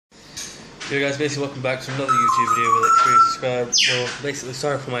Yo guys, basically welcome back to another YouTube video with Xperia subscribe. Well, basically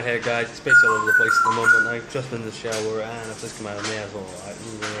sorry for my hair guys, it's basically all over the place at the moment. I've just been in the shower and I've just come out of my as well,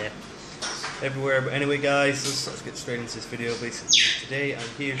 everywhere. But anyway guys, let's get straight into this video. Basically today I'm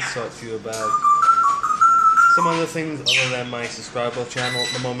here to talk to you about some other things other than my subscriber channel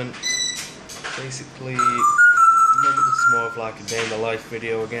at the moment. Basically, this is more of like a day in the life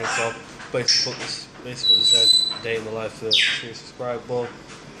video again, so I'll basically put this day in the life for Xperia subscriber.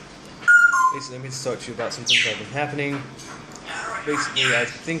 Basically, let me just talk to you about some things that have been happening. Basically, I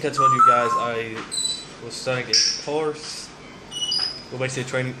think I told you guys I was starting a course. Well,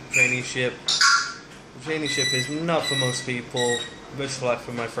 basically a traineeship. The traineeship is not for most people. Basically, like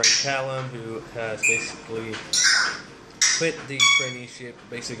for my friend Callum, who has basically quit the traineeship,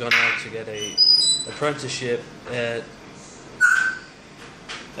 basically gone out to get a apprenticeship at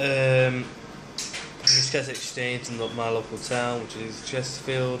this exchange in my local town, which is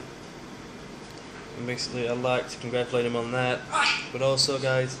Chesterfield. And basically, I'd like to congratulate him on that. But also,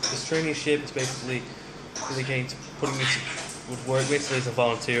 guys, this traineeship is basically putting me to work. Basically, as a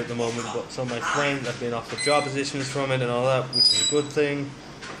volunteer at the moment. But some of my friends have been offered job positions from it and all that, which is a good thing.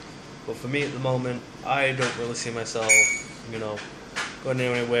 But for me at the moment, I don't really see myself, going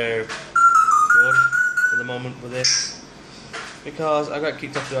anywhere good at the moment with this. Because I got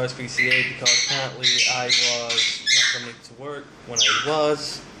kicked off the Xperia because apparently I was not coming to work when I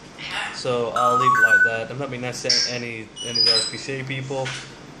was. So I'll leave it like that. I'm not being nice to any of the Xperia people.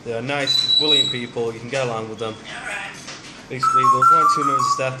 They are nice, brilliant people. You can get along with them. Basically, there was 1 or 2 members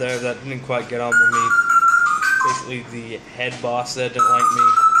of staff there that didn't quite get on with me. Basically, the head boss there didn't like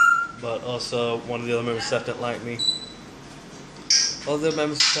me, but also one of the other members of staff didn't like me. All the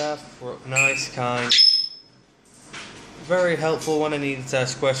members of staff were nice, kind, very helpful when I needed to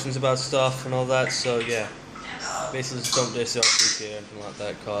ask questions about stuff and all that. So yeah. Basically, just don't diss Xperia or anything like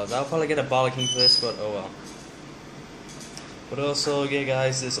that, cause I'll probably get a bollocking for this, but oh well. But also, yeah,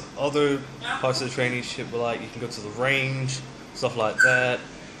 guys, there's other parts of the traineeship where, like, you can go to the range, stuff like that.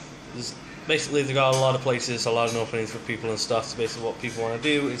 Basically, they got a lot of places, a lot of openings for people and stuff. So basically, what people want to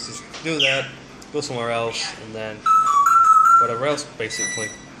do is just do that, go somewhere else, and then whatever else, basically.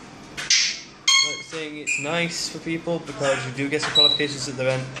 Like saying, it's nice for people because you do get some qualifications at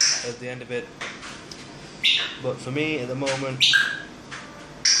the end of it. But for me, at the moment,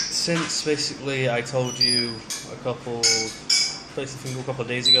 since basically I told you a couple of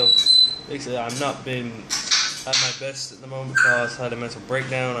days ago, basically I've not been at my best at the moment because I had a mental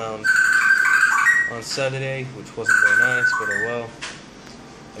breakdown on Saturday, which wasn't very nice, but oh well.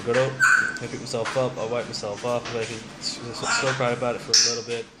 I got up, I picked myself up, I wiped myself off, I still cried about it for a little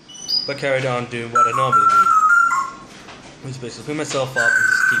bit, but carried on doing what I normally do. Which is basically pick myself up and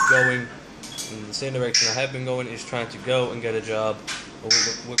just keep going. In the same direction I have been going is trying to go and get a job, or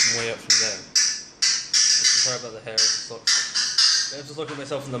work my way up from there. I'm sorry about the hair. I'm just looking at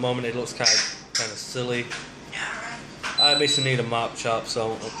myself in the moment. It looks kind of silly. I basically need a mop chop,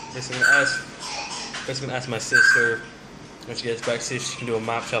 so I'm basically gonna ask my sister when she gets back, see if she can do a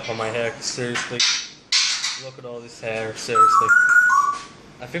mop chop on my hair. Cause seriously, look at all this hair. Seriously,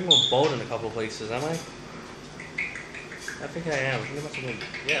 I think I'm bald in a couple of places. Am I? I think I am. I think I must have gone.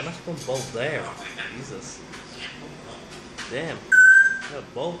 Yeah, I must have gone bald there. Jesus. Damn. Got a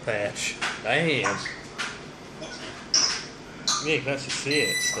bald patch. Damn. Yeah, you can actually see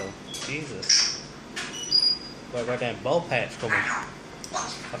it still. Jesus. Got a goddamn bald patch coming.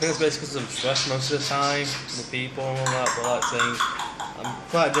 I think it's basically because I'm stressed most of the time with people and all that, but like saying, I'm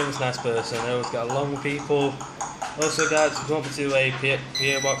quite a generous, nice person. I always get along with people. Also, guys, if you want me to do a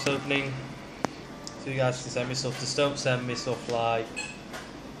PO box opening, so you guys can send me stuff. Just don't send me stuff like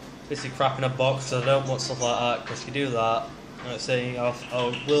basically crap in a box. I don't want stuff like that, because if you do that, like saying I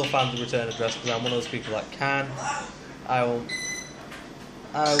will find the return address, because I'm one of those people that can. I will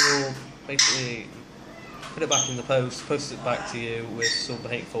basically put it back in the post it back to you with some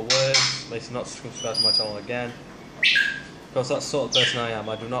hateful words. Basically, not subscribe to my channel again, because that's the sort of person I am.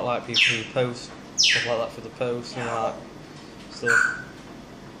 I do not like people who post stuff like that for the post, like stuff.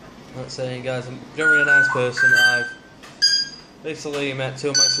 Not saying, guys, I'm generally a nice person. I've basically met 2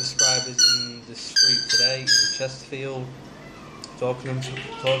 of my subscribers in the street today in Chesterfield, talking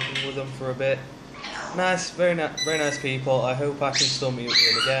with them for a bit. Nice, very nice people. I hope I can still meet with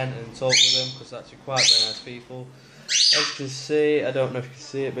them again and talk with them, because they're actually quite very nice people. As you can see, I don't know if you can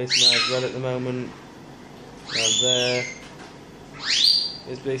see it, basically I've red at the moment. Down there.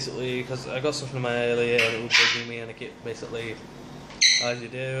 It's basically because I got something in my eye earlier and it was bugging me, and I keep basically, as you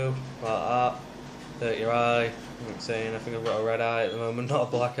do, like that, hurt your eye. I'm not saying, I think I've got a red eye at the moment, not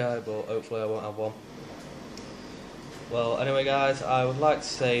a black eye, but hopefully I won't have one. Well, anyway guys, I would like to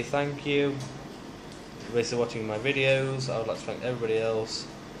say thank you for basically watching my videos. I would like to thank everybody else.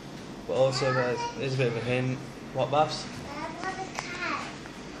 But also guys, here's a bit of a hint. What, Babs?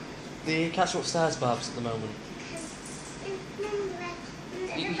 The cat's upstairs, Babs, at the moment.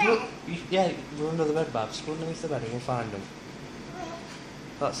 Yeah, we're under the bed, Babs. Go underneath the bed and we'll find them.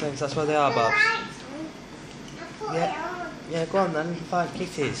 That's where they are, Babs. Yeah, go on then, you can find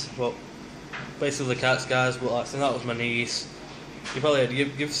kitties. But basically the cats, guys, but like, so that was my niece.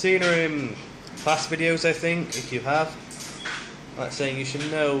 You've seen her in past videos, I think. If you have, like saying, you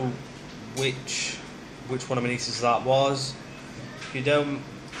should know which one of my nieces that was. If you don't,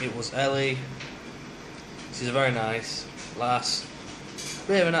 it was Ellie. She's a very nice lass.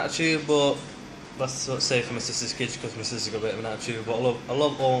 Bit of an attitude, but that's sort of say for my sister's kids because my sister's got a bit of an attitude. But I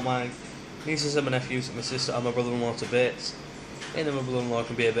love all my nieces and my nephews, and my sister and my brother-in-law to bits. And then my brother-in-law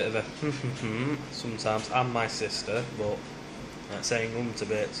can be a bit of a sometimes, and my sister, but saying to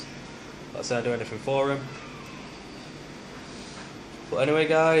bits. Not saying I do anything for him. But anyway,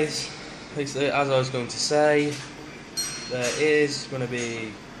 guys, basically, as I was going to say,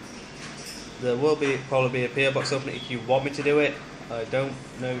 there will probably be a PO box opening if you want me to do it. I don't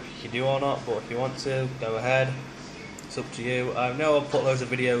know if you can do or not, but if you want to, go ahead. It's up to you. I know I'll put loads of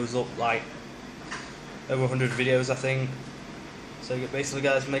videos up, like over 100 videos, I think. So basically,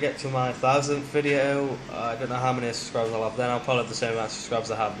 guys, when I get to my 1000th video, I don't know how many subscribers I'll have then. I'll probably have the same amount of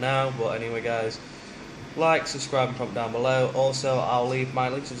subscribers I have now. But anyway, guys, like, subscribe, and comment down below. Also, I'll leave my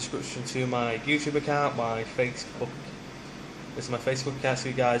link to the description to my YouTube account, my Facebook. This is my Facebook account, so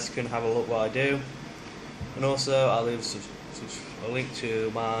you guys can have a look what I do. And also, I'll leave a link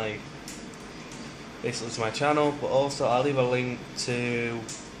to my channel, but also I'll leave a link to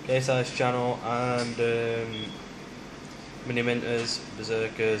KSI's channel and Mini Minters,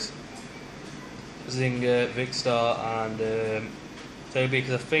 Berserkers, Zinger, Vicstar, and Toby,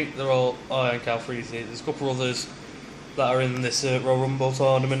 because I think they're all. Oh, and Calfreezy. There's a couple others that are in this Royal Rumble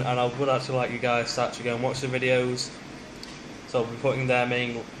tournament, and I would actually like you guys to actually go and watch the videos. So I'll be putting their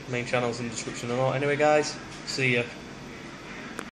main channels in the description and all. Anyway, guys, see ya.